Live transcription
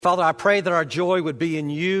Father, I pray that our joy would be in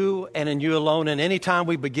you and in you alone. And anytime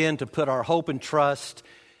we begin to put our hope and trust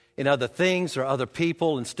in other things or other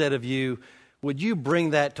people instead of you, would you bring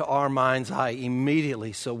that to our mind's eye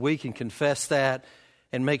immediately so we can confess that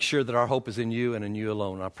and make sure that our hope is in you and in you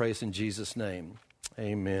alone. I pray this in Jesus' name.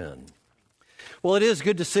 Amen. Well, it is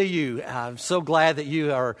good to see you. I'm so glad that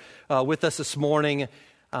you are with us this morning.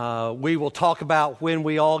 We will talk about when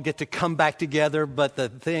we all get to come back together, but the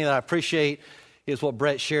thing that I appreciate is what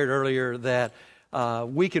Brett shared earlier, that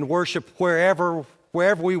we can worship wherever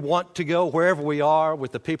we want to go, wherever we are,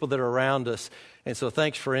 with the people that are around us. And so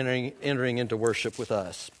thanks for entering into worship with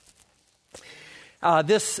us.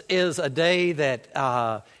 This is a day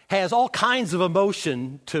that has all kinds of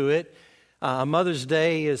emotion to it. Mother's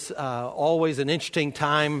Day is always an interesting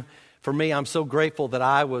time for me. I'm so grateful that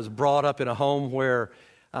I was brought up in a home where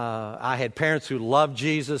I had parents who loved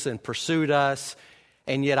Jesus and pursued us.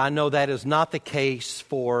 And yet I know that is not the case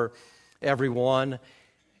for everyone.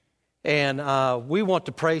 And we want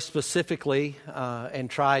to pray specifically and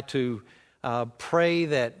try to pray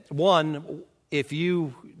that, one, if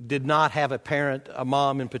you did not have a parent, a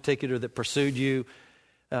mom in particular, that pursued you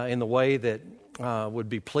in the way that would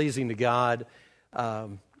be pleasing to God,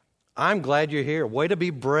 I'm glad you're here. Way to be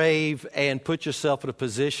brave and put yourself in a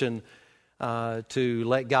position to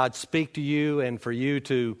let God speak to you and for you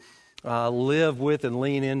to live with and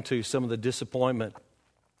lean into some of the disappointment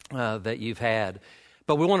that you've had.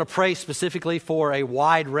 But we want to pray specifically for a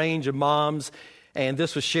wide range of moms, and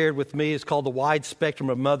this was shared with me. It's called the Wide Spectrum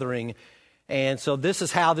of Mothering. And so this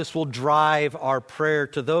is how this will drive our prayer.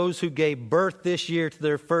 To those who gave birth this year to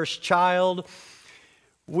their first child,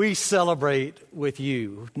 we celebrate with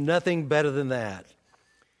you. Nothing better than that.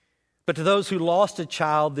 But to those who lost a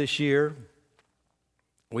child this year,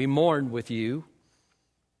 we mourn with you.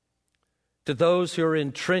 To those who are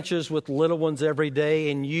in trenches with little ones every day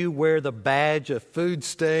and you wear the badge of food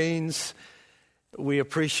stains, we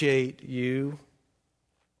appreciate you.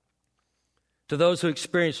 To those who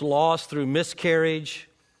experience loss through miscarriage,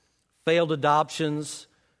 failed adoptions,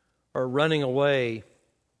 or running away,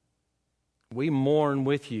 we mourn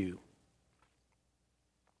with you.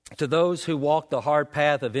 To those who walk the hard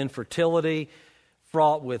path of infertility,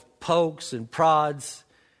 fraught with pokes and prods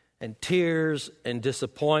and tears and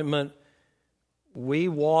disappointment, we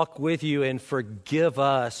walk with you and forgive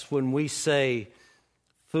us when we say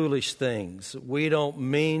foolish things. We don't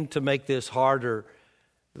mean to make this harder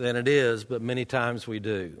than it is, but many times we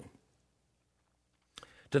do.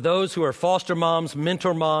 To those who are foster moms,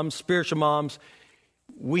 mentor moms, spiritual moms,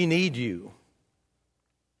 we need you.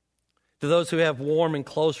 To those who have warm and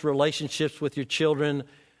close relationships with your children,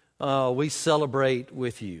 we celebrate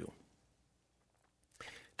with you.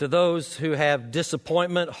 To those who have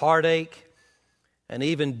disappointment, heartache, and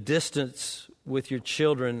even distance with your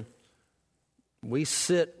children, we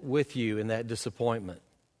sit with you in that disappointment.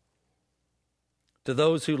 To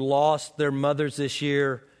those who lost their mothers this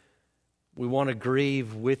year, we want to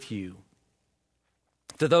grieve with you.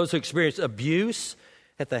 To those who experienced abuse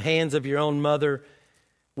at the hands of your own mother,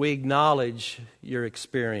 we acknowledge your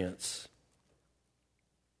experience.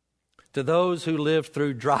 To those who lived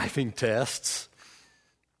through driving tests,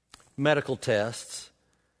 medical tests,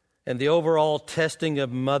 and the overall testing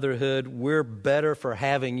of motherhood, we're better for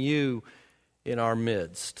having you in our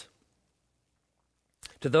midst.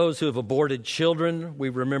 To those who have aborted children, we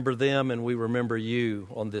remember them and we remember you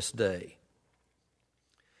on this day.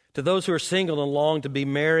 To those who are single and long to be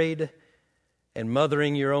married and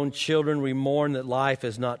mothering your own children, we mourn that life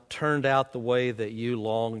has not turned out the way that you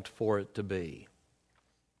longed for it to be.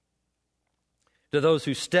 To those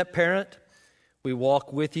who step-parent, we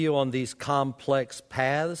walk with you on these complex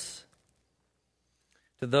paths.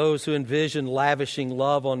 To those who envision lavishing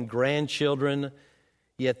love on grandchildren,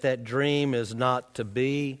 yet that dream is not to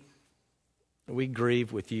be, we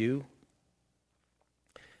grieve with you.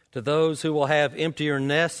 To those who will have emptier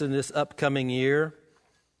nests in this upcoming year,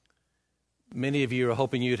 many of you are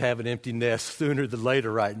hoping you'd have an empty nest sooner than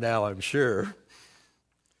later right now, I'm sure.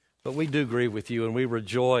 But we do grieve with you, and we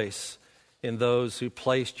rejoice in those who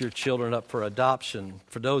placed your children up for adoption.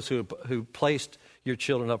 For those who placed your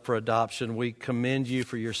children up for adoption, we commend you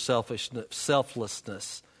for your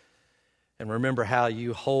selflessness. And remember how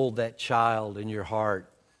you hold that child in your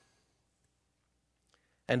heart.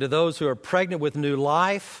 And to those who are pregnant with new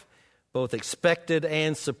life, both expected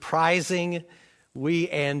and surprising, we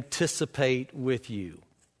anticipate with you.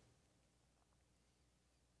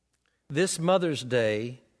 This Mother's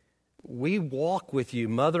Day, we walk with you.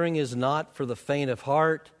 Mothering is not for the faint of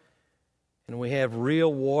heart, and we have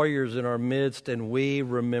real warriors in our midst, and we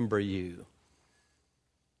remember you.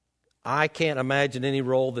 I can't imagine any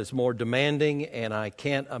role that's more demanding, and I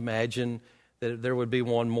can't imagine that there would be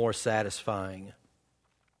one more satisfying.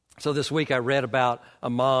 So this week I read about a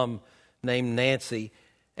mom named Nancy,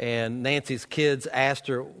 and Nancy's kids asked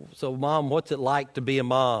her, "So Mom, what's it like to be a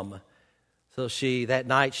mom?" So that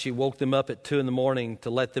night she woke them up at 2 a.m. to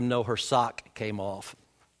let them know her sock came off.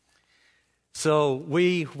 So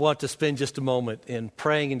we want to spend just a moment in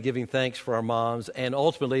praying and giving thanks for our moms, and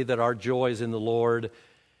ultimately that our joy is in the Lord,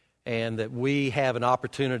 and that we have an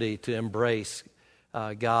opportunity to embrace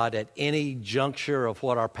God at any juncture of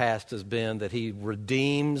what our past has been, that He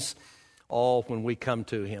redeems all when we come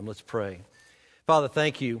to Him. Let's pray. Father,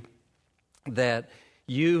 thank you that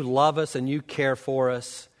you love us and you care for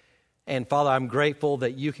us. And Father, I'm grateful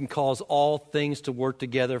that you can cause all things to work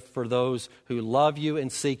together for those who love you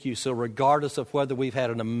and seek you. So regardless of whether we've had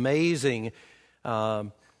an amazing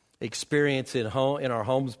experience in our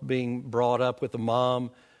homes being brought up with a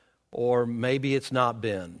mom, or maybe it's not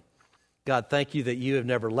been, God, thank you that you have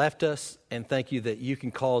never left us, and thank you that you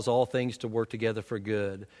can cause all things to work together for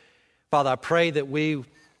good. Father, I pray that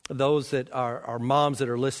those that are moms that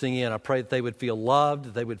are listening in, I pray that they would feel loved,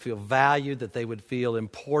 that they would feel valued, that they would feel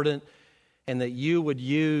important, and that you would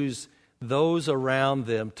use those around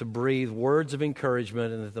them to breathe words of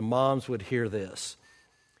encouragement, and that the moms would hear this.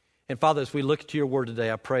 And Father, as we look to your word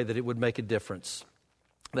today, I pray that it would make a difference,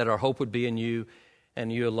 that our hope would be in you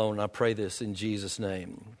and you alone. I pray this in Jesus'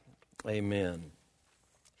 name. Amen.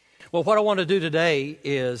 Well, what I want to do today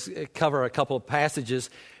is cover a couple of passages.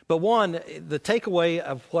 But one, the takeaway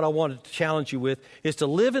of what I wanted to challenge you with is to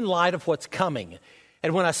live in light of what's coming.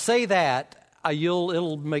 And when I say that,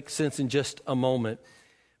 it'll make sense in just a moment.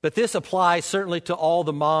 But this applies certainly to all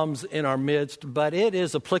the moms in our midst, but it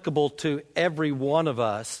is applicable to every one of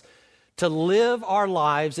us to live our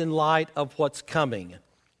lives in light of what's coming.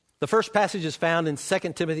 The first passage is found in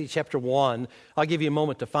 2 Timothy chapter 1. I'll give you a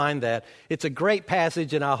moment to find that. It's a great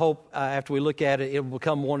passage, and I hope after we look at it, it will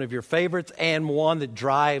become one of your favorites and one that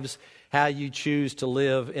drives how you choose to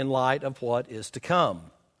live in light of what is to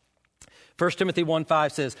come. 1 Timothy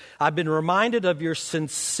 1:5 says, "I've been reminded of your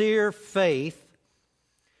sincere faith,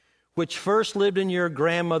 which first lived in your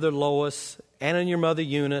grandmother Lois and in your mother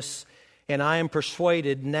Eunice, and I am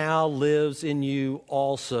persuaded now lives in you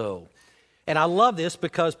also." And I love this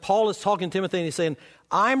because Paul is talking to Timothy and he's saying,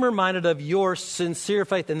 I'm reminded of your sincere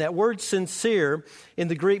faith. And that word sincere in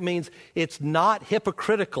the Greek means it's not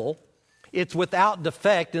hypocritical. It's without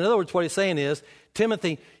defect. In other words, what he's saying is,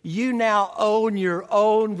 Timothy, you now own your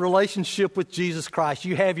own relationship with Jesus Christ.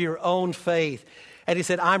 You have your own faith. And he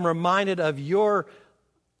said, I'm reminded of your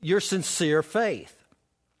sincere faith.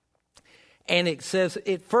 And it says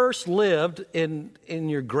it first lived in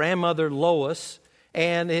your grandmother Lois,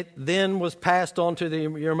 and it then was passed on to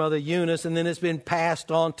your mother Eunice, and then it's been passed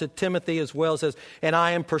on to Timothy as well. It says, and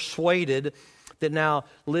I am persuaded that now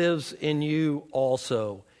lives in you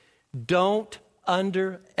also. Don't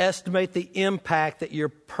underestimate the impact that your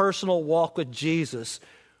personal walk with Jesus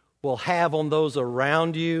will have on those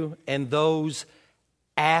around you and those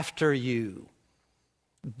after you.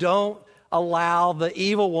 Don't allow the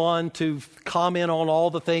evil one to comment on all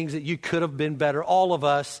the things that you could have been better. All of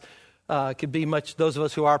us could be those of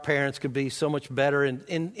us who are parents could be so much better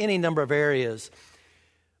in any number of areas.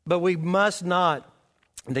 But we must not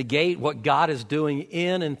negate what God is doing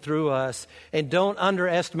in and through us, and don't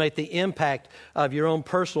underestimate the impact of your own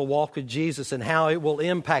personal walk with Jesus and how it will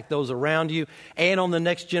impact those around you and on the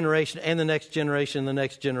next generation and the next generation and the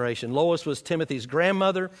next generation. Lois was Timothy's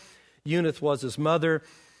grandmother. Eunice was his mother.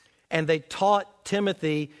 And they taught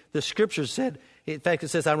Timothy, the scriptures said, in fact, it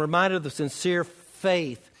says, I'm reminded of the sincere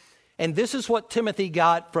faith. And this is what Timothy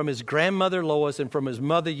got from his grandmother Lois and from his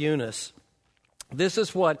mother Eunice. This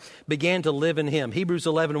is what began to live in him. Hebrews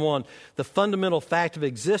 11:1, the fundamental fact of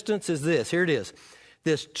existence is this. Here it is.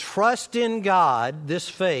 This trust in God, this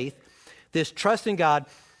faith, this trust in God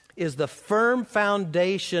is the firm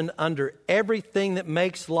foundation under everything that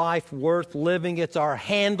makes life worth living. It's our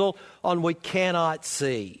handle on what we cannot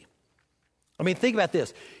see. I mean, think about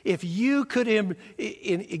this. If you could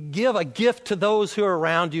give a gift to those who are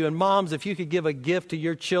around you, and moms, if you could give a gift to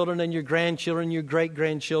your children and your grandchildren, your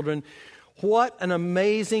great-grandchildren, what an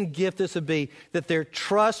amazing gift this would be, that their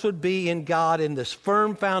trust would be in God in this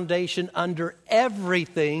firm foundation under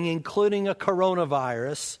everything, including a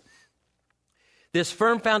coronavirus. This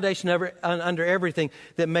firm foundation under everything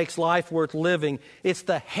that makes life worth living. It's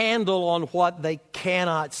the handle on what they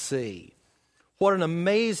cannot see. What an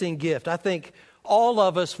amazing gift. I think all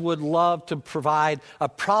of us would love to provide a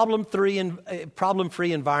problem-free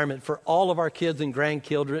environment for all of our kids and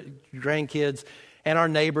grandkids and our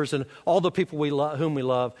neighbors and all the people whom we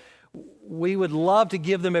love. We would love to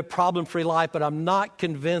give them a problem-free life, but I'm not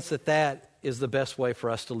convinced that that is the best way for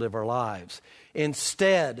us to live our lives.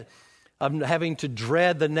 Instead of having to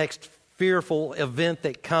dread the next fearful event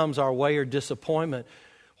that comes our way or disappointment,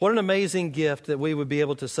 what an amazing gift that we would be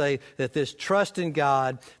able to say that this trust in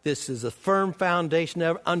God, this is a firm foundation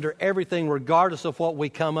under everything, regardless of what we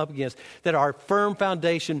come up against, that our firm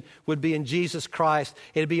foundation would be in Jesus Christ.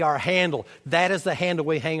 It'd be our handle. That is the handle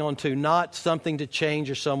we hang on to, not something to change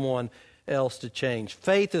or someone else to change.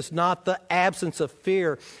 Faith is not the absence of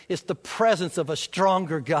fear. It's the presence of a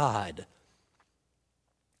stronger God.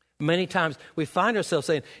 Many times we find ourselves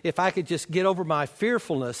saying, if I could just get over my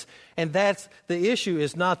fearfulness, and that's the issue,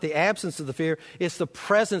 is not the absence of the fear, it's the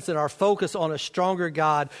presence and our focus on a stronger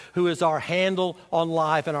God who is our handle on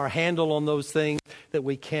life and our handle on those things that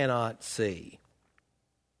we cannot see.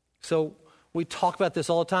 So we talk about this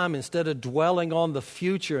all the time. Instead of dwelling on the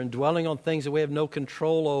future and dwelling on things that we have no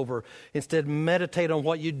control over, instead meditate on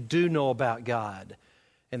what you do know about God.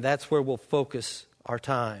 And that's where we'll focus our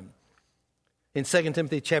time. In 2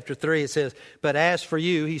 Timothy chapter 3, it says, but as for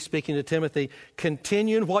you, he's speaking to Timothy,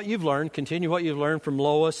 continue what you've learned from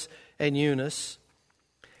Lois and Eunice,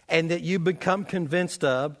 and that you become convinced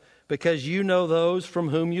of, because you know those from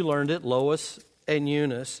whom you learned it, Lois and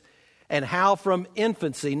Eunice, and how from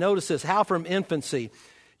infancy, notice this, how from infancy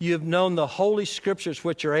you have known the Holy Scriptures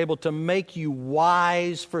which are able to make you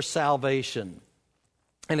wise for salvation.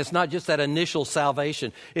 And it's not just that initial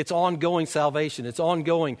salvation. It's ongoing salvation. It's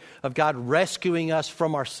ongoing of God rescuing us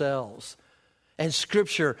from ourselves. And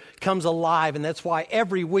Scripture comes alive. And that's why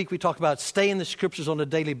every week we talk about stay in the Scriptures on a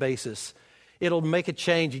daily basis. It'll make a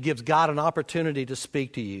change. It gives God an opportunity to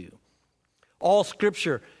speak to you. All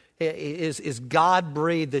Scripture is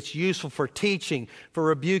God-breathed, that's useful for teaching, for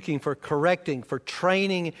rebuking, for correcting, for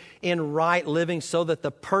training in right living, so that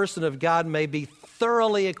the person of God may be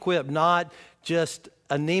thoroughly equipped, not just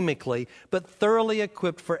anemically, but thoroughly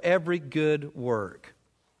equipped for every good work.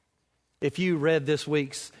 If you read this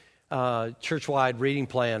week's church-wide reading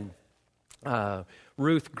plan,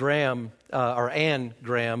 Ruth Graham, or Anne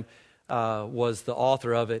Graham, was the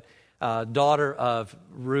author of it, daughter of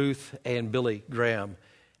Ruth and Billy Graham.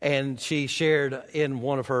 And she shared in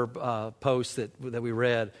one of her posts that we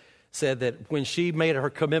read, said that when she made her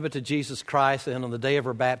commitment to Jesus Christ, and on the day of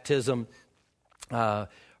her baptism,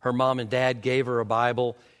 her mom and dad gave her a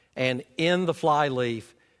Bible, and in the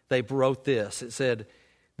flyleaf, they wrote this. It said,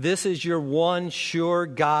 this is your one sure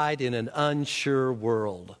guide in an unsure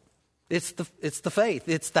world. It's the faith.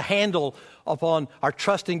 It's the handle upon our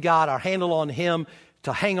trust in God, our handle on Him,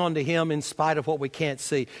 to hang on to Him in spite of what we can't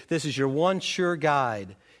see. This is your one sure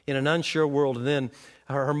guide in an unsure world. And then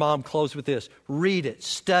her mom closed with this, read it,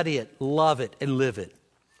 study it, love it, and live it.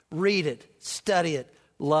 Read it, study it,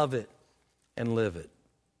 love it, and live it.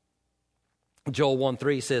 Joel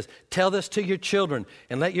 1:3 says, tell this to your children,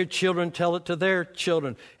 and let your children tell it to their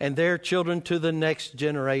children, and their children to the next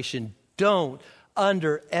generation. Don't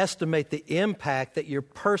underestimate the impact that your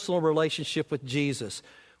personal relationship with Jesus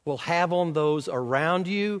will have on those around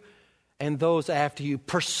you and those after you.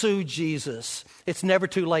 Pursue Jesus. It's never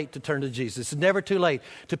too late to turn to Jesus. It's never too late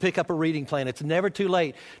to pick up a reading plan. It's never too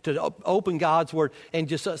late to open God's Word and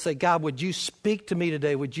just say, God, would you speak to me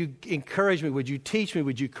today? Would you encourage me? Would you teach me?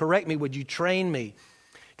 Would you correct me? Would you train me?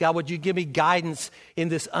 God, would you give me guidance in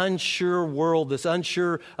this unsure world, this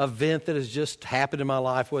unsure event that has just happened in my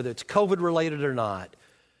life, whether it's COVID-related or not?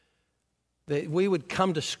 That we would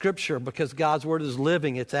come to Scripture because God's Word is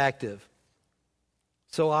living, it's active.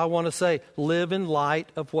 So I want to say, live in light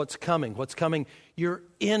of what's coming. What's coming, your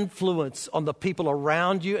influence on the people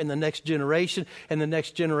around you and the next generation and the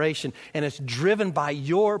next generation. And it's driven by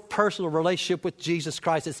your personal relationship with Jesus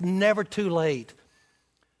Christ. It's never too late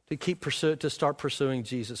to start pursuing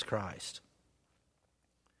Jesus Christ.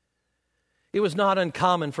 It was not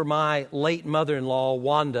uncommon for my late mother-in-law,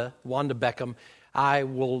 Wanda Beckham. I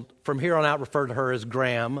will, from here on out, refer to her as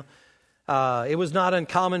Graham. It was not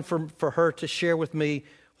uncommon for her to share with me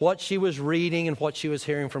what she was reading and what she was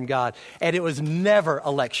hearing from God. And it was never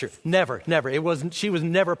a lecture. Never. She was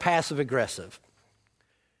never passive aggressive.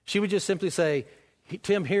 She would just simply say,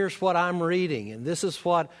 Tim, here's what I'm reading, and this is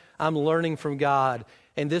what I'm learning from God,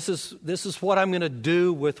 and this is what I'm going to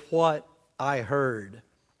do with what I heard.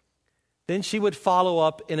 Then she would follow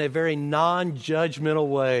up in a very non-judgmental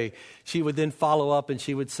way. She would then follow up and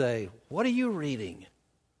she would say, what are you reading?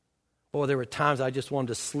 Well, there were times I just wanted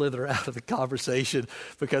to slither out of the conversation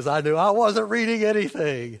because I knew I wasn't reading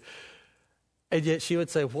anything. And yet she would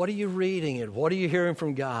say, what are you reading? And what are you hearing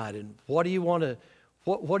from God? And what are you going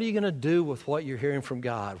to do with what you're hearing from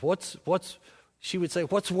God? She would say,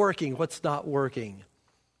 what's working? What's not working?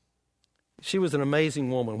 She was an amazing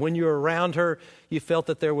woman. When you were around her, you felt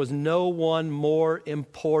that there was no one more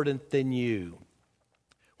important than you.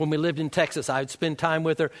 When we lived in Texas, I would spend time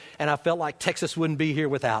with her, and I felt like Texas wouldn't be here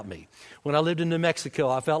without me. When I lived in New Mexico,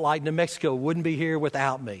 I felt like New Mexico wouldn't be here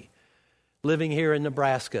without me. Living here in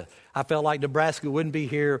Nebraska, I felt like Nebraska wouldn't be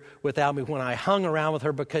here without me when I hung around with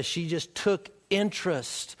her, because she just took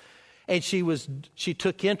interest. And she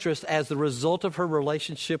took interest as the result of her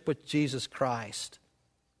relationship with Jesus Christ.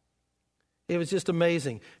 It was just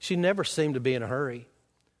amazing. She never seemed to be in a hurry.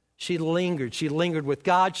 She lingered. She lingered with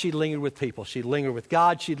God. She lingered with people. She lingered with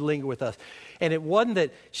God. She'd linger with us. And it wasn't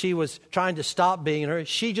that she was trying to stop being in a hurry.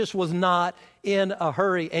 She just was not in a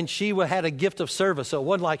hurry. And she had a gift of service. So it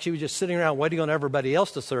wasn't like she was just sitting around waiting on everybody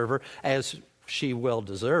else to serve her, as she well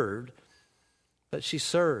deserved. But she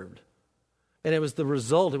served. And it was the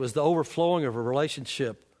result. It was the overflowing of a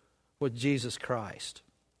relationship with Jesus Christ.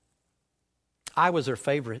 I was her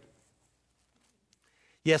favorite.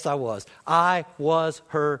 Yes, I was. I was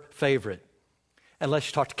her favorite. Unless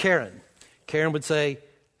you talk to Karen. Karen would say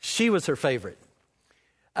she was her favorite.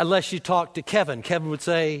 Unless you talk to Kevin. Kevin would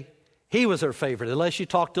say he was her favorite. Unless you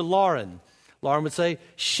talk to Lauren. Lauren would say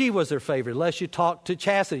she was her favorite. Unless you talk to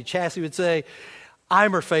Chastity. Chastity would say,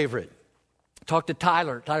 I'm her favorite. Talk to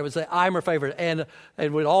Tyler. Tyler would say, I'm her favorite. And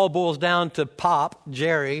when it all boils down to Pop,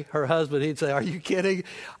 Jerry, her husband, he'd say, are you kidding?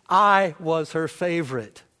 I was her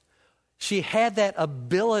favorite. She had that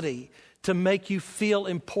ability to make you feel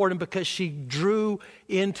important because she drew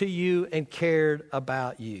into you and cared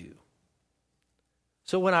about you.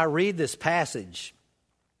 So when I read this passage,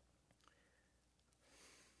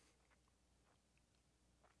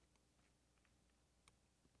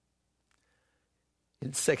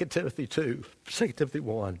 in 2 Timothy 2, 2 Timothy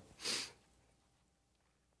 1,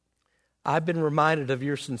 I've been reminded of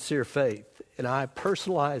your sincere faith, and I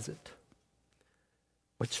personalize it,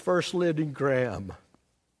 which first lived in Graham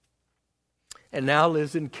and now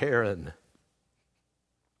lives in Karen.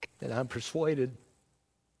 And I'm persuaded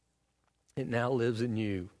it now lives in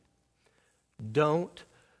you. Don't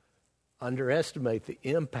underestimate the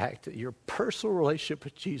impact that your personal relationship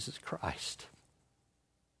with Jesus Christ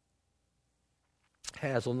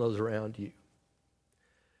has on those around you.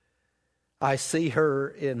 I see her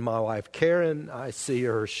in my wife Karen. I see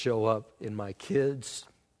her show up in my kids.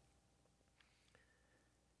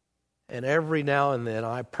 And every now and then,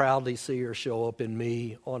 I proudly see her show up in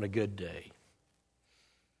me on a good day.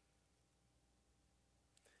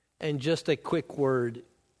 And just a quick word,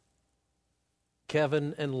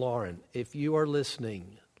 Kevin and Lauren, if you are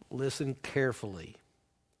listening, listen carefully.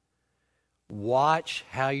 Watch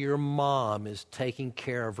how your mom is taking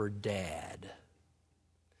care of her dad.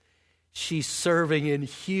 She's serving in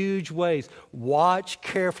huge ways. Watch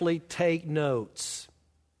carefully, take notes.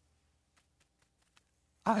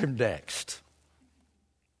 I'm next.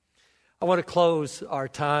 I want to close our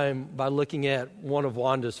time by looking at one of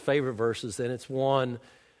Wanda's favorite verses, and it's one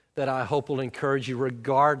that I hope will encourage you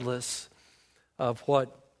regardless of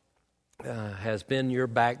what has been your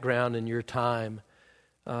background and your time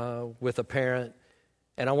with a parent.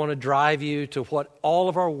 And I want to drive you to what all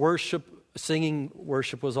of our worship, singing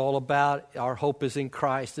worship was all about. Our hope is in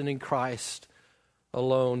Christ and in Christ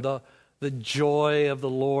alone. The joy of the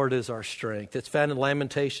Lord is our strength. It's found in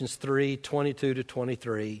Lamentations 3, 22 to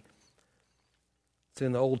 23. It's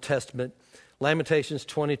in the Old Testament. Lamentations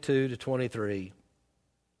 22 to 23. It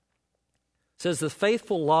says, the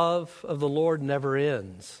faithful love of the Lord never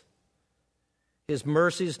ends. His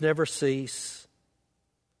mercies never cease.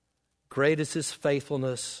 Great is His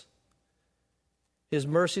faithfulness. His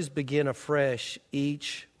mercies begin afresh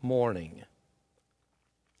each morning.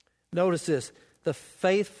 Notice this. The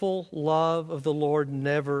faithful love of the Lord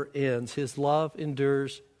never ends. His love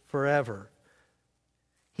endures forever.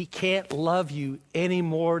 He can't love you any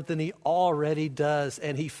more than He already does,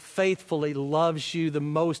 and He faithfully loves you the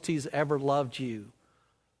most He's ever loved you.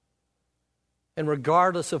 And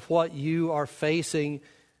regardless of what you are facing,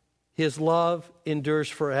 His love endures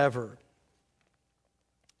forever.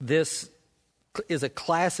 This is a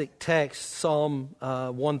classic text, Psalm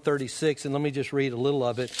 136, and let me just read a little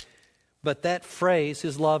of it. But that phrase,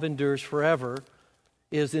 His love endures forever,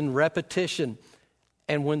 is in repetition.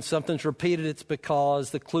 And when something's repeated, it's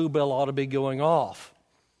because the clue bell ought to be going off.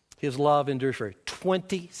 His love endures forever.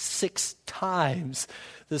 26 times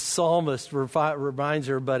the psalmist reminds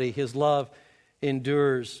everybody His love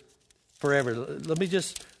endures forever. Let me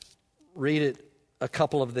just read it, a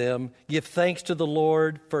couple of them. Give thanks to the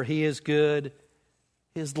Lord, for He is good.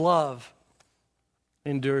 His love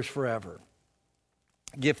endures forever.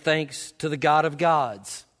 Give thanks to the God of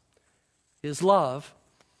gods. His love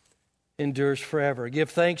endures forever. Give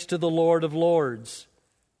thanks to the Lord of Lords.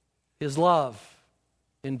 His love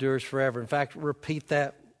endures forever. In fact, repeat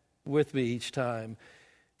that with me each time.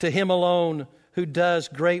 To him alone who does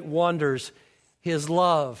great wonders, his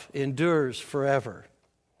love endures forever.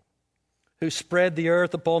 Who spread the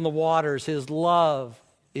earth upon the waters, his love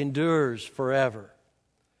endures forever.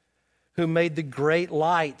 Who made the great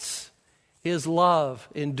lights, his love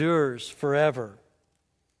endures forever.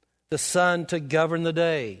 The sun to govern the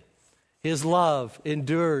day, his love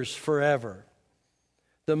endures forever.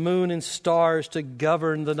 The moon and stars to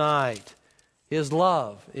govern the night, his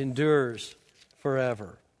love endures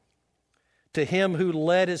forever. To him who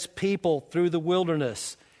led his people through the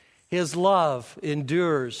wilderness, his love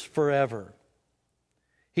endures forever.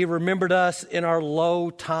 He remembered us in our low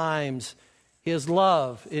times, his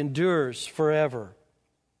love endures forever.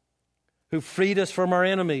 Who freed us from our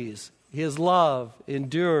enemies, his love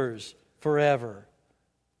endures forever.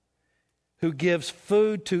 Who gives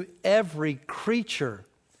food to every creature,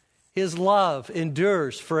 his love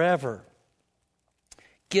endures forever.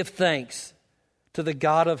 Give thanks to the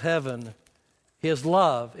God of heaven, his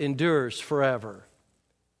love endures forever.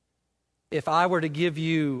 If I were to give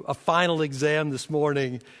you a final exam this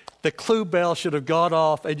morning, the clue bell should have gone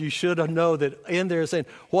off, and you should have known that in there saying,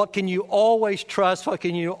 what can you always trust? What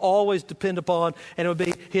can you always depend upon? And it would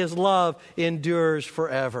be his love endures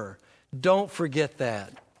forever. Don't forget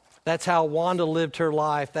that. That's how Wanda lived her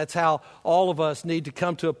life. That's how all of us need to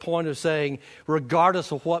come to a point of saying,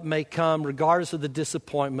 regardless of what may come, regardless of the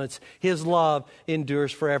disappointments, his love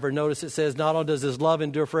endures forever. Notice it says, not only does his love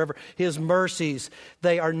endure forever, his mercies,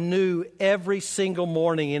 they are new every single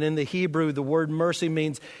morning. And in the Hebrew, the word mercy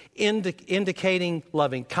means indicating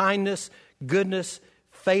loving kindness, goodness,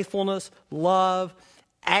 faithfulness, love,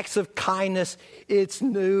 acts of kindness. It's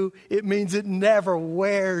new. It means it never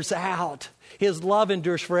wears out. His love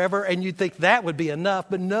endures forever, and you'd think that would be enough,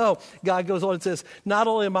 but no. God goes on and says, not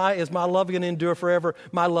only is my love going to endure forever,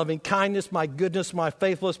 my loving kindness, my goodness, my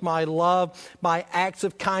faithfulness, my love, my acts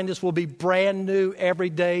of kindness will be brand new every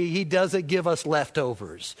day. He doesn't give us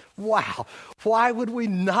leftovers. Wow. Why would we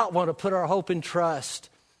not want to put our hope and trust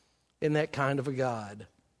in that kind of a God?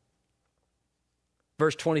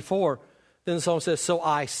 Verse 24, then the psalm says, so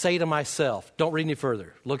I say to myself, don't read any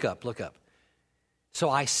further. Look up. So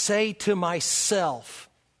I say to myself,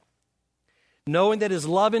 knowing that his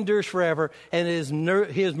love endures forever and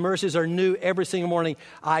his mercies are new every single morning,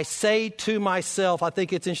 I say to myself, I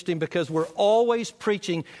think it's interesting because we're always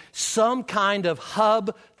preaching some kind of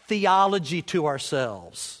hub theology to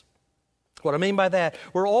ourselves. What I mean by that,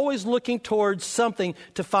 we're always looking towards something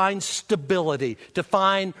to find stability, to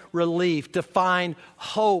find relief, to find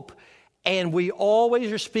hope. And we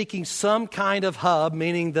always are speaking some kind of hub,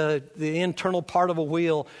 meaning the internal part of a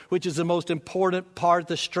wheel, which is the most important part.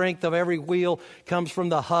 The strength of every wheel comes from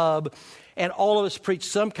the hub. And all of us preach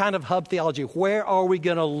some kind of hub theology. Where are we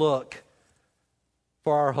going to look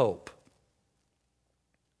for our hope?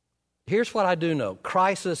 Here's what I do know.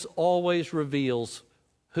 Crisis always reveals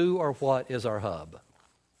who or what is our hub.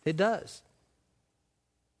 It does.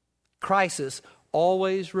 Crisis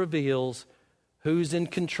always reveals who's in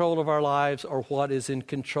control of our lives or what is in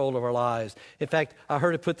control of our lives. In fact, I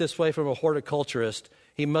heard it put this way from a horticulturist.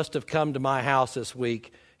 He must have come to my house this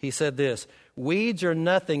week. He said this, weeds are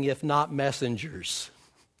nothing if not messengers.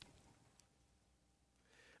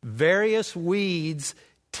 Various weeds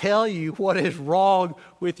tell you what is wrong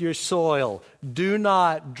with your soil. Do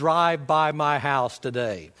not drive by my house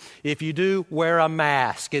today. If you do, wear a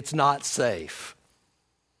mask. It's not safe.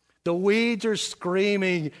 The weeds are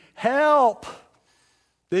screaming, help!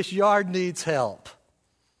 This yard needs help.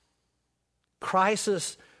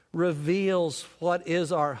 Crisis reveals what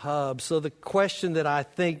is our hub. So the question that I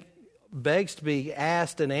think begs to be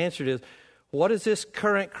asked and answered is, what is this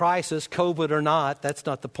current crisis, COVID or not? That's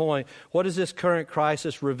not the point. What is this current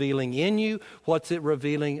crisis revealing in you? What's it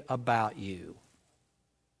revealing about you?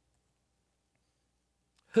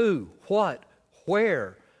 Who, what,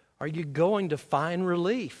 where are you going to find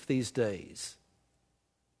relief these days?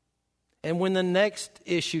 And when the next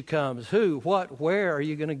issue comes, who, what, where are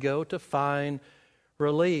you going to go to find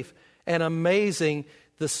relief? And amazing,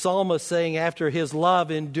 the psalmist saying after his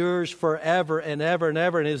love endures forever and ever and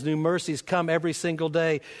ever, and his new mercies come every single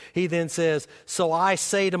day, he then says, so I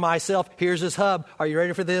say to myself, here's his hub. Are you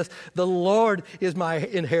ready for this? The Lord is my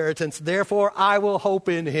inheritance. Therefore, I will hope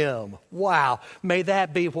in him. Wow. May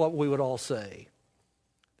that be what we would all say,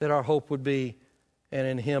 that our hope would be and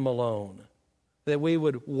in him alone. That we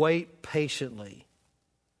would wait patiently,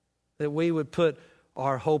 that we would put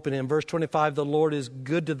our hope in Him. Verse 25, the Lord is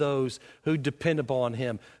good to those who depend upon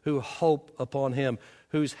Him, who hope upon Him,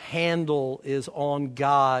 whose handle is on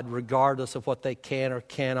God regardless of what they can or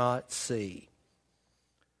cannot see.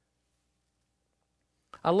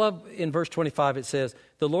 I love in verse 25 it says,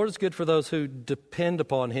 the Lord is good for those who depend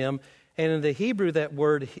upon Him. And in the Hebrew that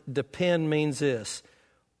word depend means this,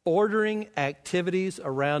 ordering activities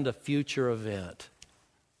around a future event.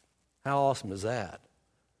 How awesome is that?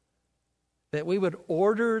 That we would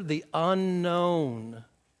order the unknown,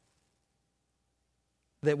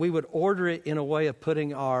 that we would order it in a way of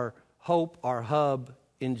putting our hope, our hub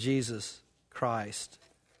in Jesus Christ.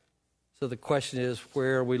 So the question is,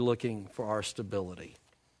 where are we looking for our stability?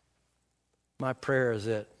 My prayer is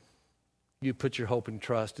that you put your hope and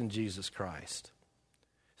trust in Jesus Christ.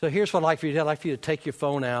 So here's what I'd like for you to do. I'd like for you to take your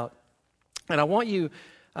phone out, and I want you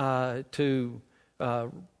to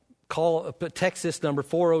text this number,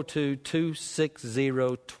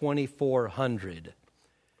 402-260-2400.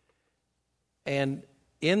 And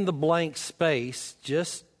in the blank space,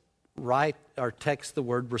 just write or text the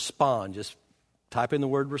word respond. Just type in the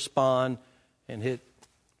word respond and hit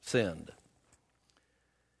send.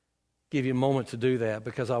 Give you a moment to do that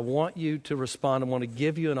because I want you to respond. I want to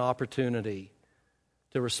give you an opportunity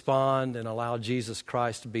to respond and allow Jesus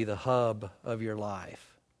Christ to be the hub of your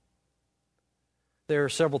life. There are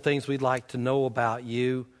several things we'd like to know about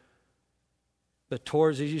you, but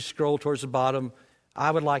as you scroll towards the bottom,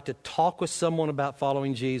 I would like to talk with someone about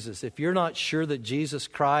following Jesus. If you're not sure that Jesus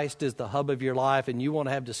Christ is the hub of your life and you want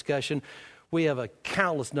to have discussion, we have a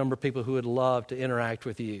countless number of people who would love to interact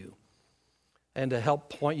with you and to help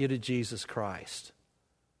point you to Jesus Christ.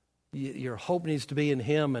 Your hope needs to be in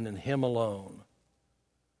Him and in Him alone.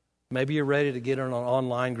 Maybe you're ready to get in an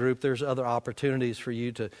online group. There's other opportunities for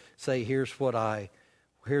you to say, here's where I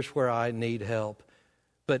need help.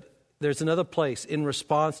 But there's another place. In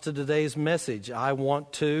response to today's message,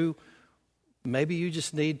 maybe you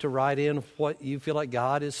just need to write in what you feel like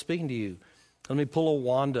God is speaking to you. Let me pull a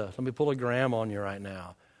Wanda. Let me pull a Graham on you right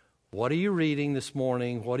now. What are you reading this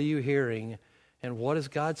morning? What are you hearing? And what is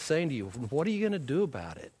God saying to you? What are you going to do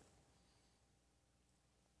about it?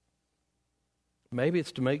 Maybe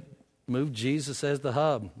it's to move Jesus as the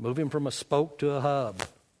hub. Move Him from a spoke to a hub.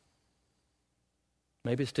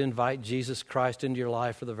 Maybe it's to invite Jesus Christ into your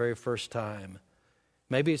life for the very first time.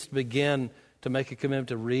 Maybe it's to begin to make a commitment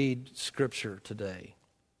to read Scripture today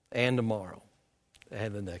and tomorrow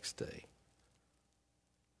and the next day.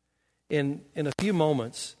 In a few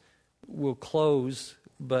moments, we'll close,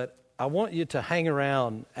 but I want you to hang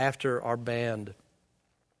around after our band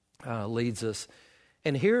leads us.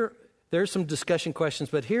 And there's some discussion questions,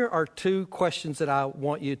 but here are two questions that I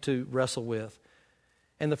want you to wrestle with.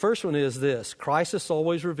 And the first one is this: crisis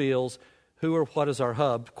always reveals who or what is our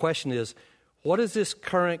hub. The question is, what is this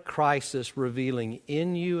current crisis revealing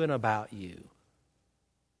in you and about you?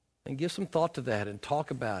 And give some thought to that and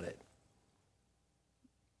talk about it.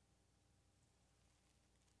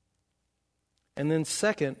 And then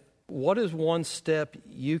second, what is one step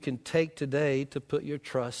you can take today to put your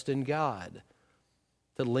trust in God,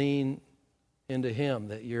 to lean into Him,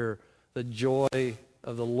 that the joy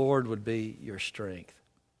of the Lord would be your strength?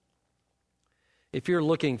 If you're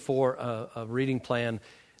looking for a reading plan,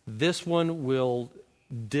 this one will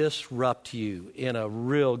disrupt you in a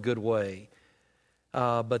real good way.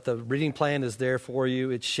 But the reading plan is there for you.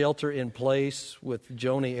 It's Shelter in Place with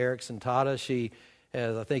Joni Eareckson Tada. She,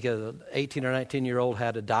 as I think an 18 or 19-year-old,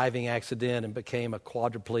 had a diving accident and became a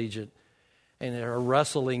quadriplegic. And they're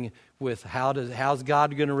wrestling with how's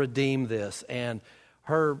God going to redeem this. And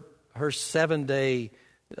her 7-day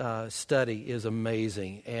study is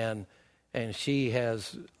amazing. And she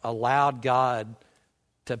has allowed God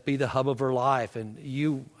to be the hub of her life. And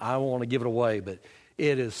I don't want to give it away, but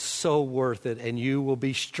it is so worth it. And you will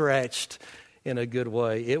be stretched in a good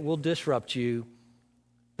way. It will disrupt you,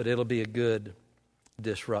 but it'll be a good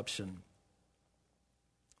disruption.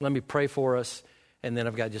 Let me pray for us, and then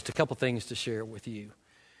I've got just a couple things to share with you.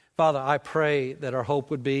 Father, I pray that our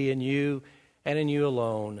hope would be in you and in you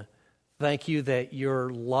alone. Thank you that your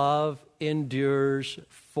love endures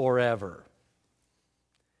forever.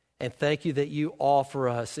 And thank you that you offer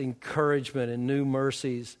us encouragement and new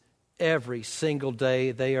mercies every single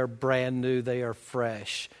day. They are brand new, they are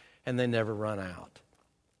fresh, and they never run out.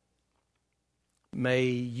 May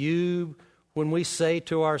you, when we say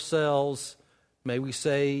to ourselves, may we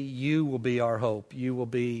say, you will be our hope. You will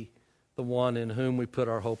be the one in whom we put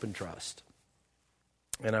our hope and trust.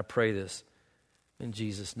 And I pray this in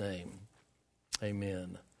Jesus' name.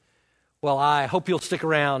 Amen. Well, I hope you'll stick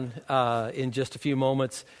around in just a few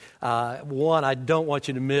moments. One, I don't want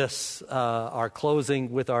you to miss our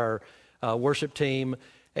closing with our worship team,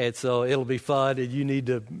 and so it'll be fun, and you need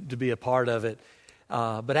to be a part of it.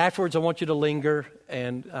 But afterwards, I want you to linger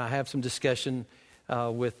and have some discussion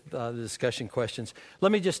with the discussion questions.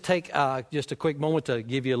 Let me just take just a quick moment to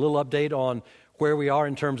give you a little update on where we are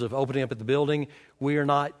in terms of opening up at the building. We are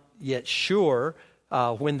not yet sure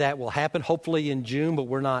when that will happen, hopefully in June, but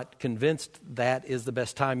we're not convinced that is the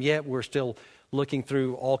best time yet. We're still looking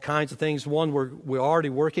through all kinds of things. One, we're already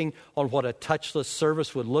working on what a touchless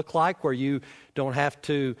service would look like, where you don't have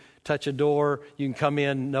to touch a door. You can come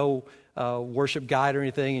in, no worship guide or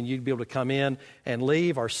anything, and you'd be able to come in and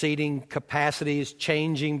leave. Our seating capacity is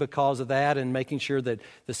changing because of that, and making sure that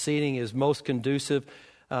the seating is most conducive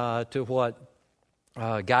to what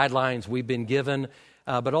guidelines we've been given.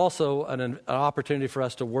 But also an opportunity for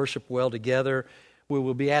us to worship well together. We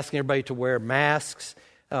will be asking everybody to wear masks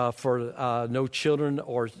for no children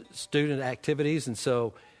or student activities, and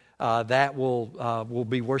so that we'll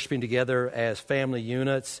be worshiping together as family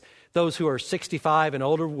units. Those who are 65 and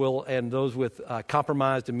older and those with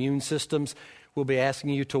compromised immune systems, will be asking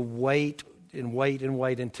you to wait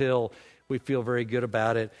until we feel very good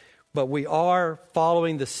about it. But we are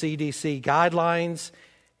following the CDC guidelines,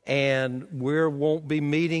 and we won't be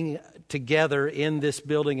meeting together in this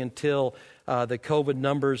building until the COVID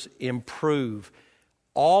numbers improve.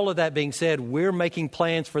 All of that being said, we're making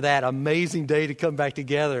plans for that amazing day to come back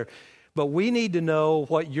together. But we need to know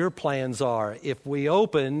what your plans are. If we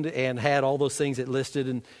opened and had all those things that listed,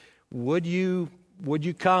 and would you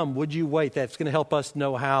come? Would you wait? That's going to help us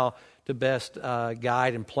know how to best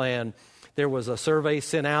guide and plan. There was a survey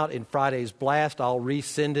sent out in Friday's blast. I'll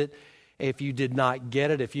resend it. If you did not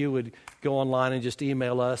get it, if you would go online and just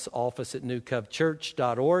email us,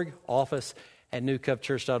 office@newcovechurch.org,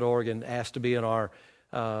 office@newcovechurch.org, and ask to be in our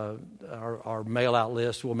mail-out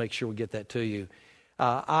list. We'll make sure we get that to you.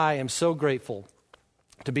 I am so grateful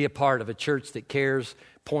to be a part of a church that cares,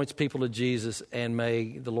 points people to Jesus, and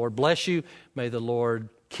may the Lord bless you. May the Lord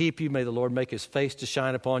keep you. May the Lord make His face to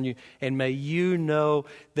shine upon you. And may you know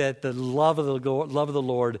that the love of the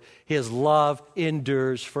Lord, His love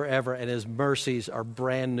endures forever, and His mercies are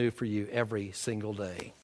brand new for you every single day.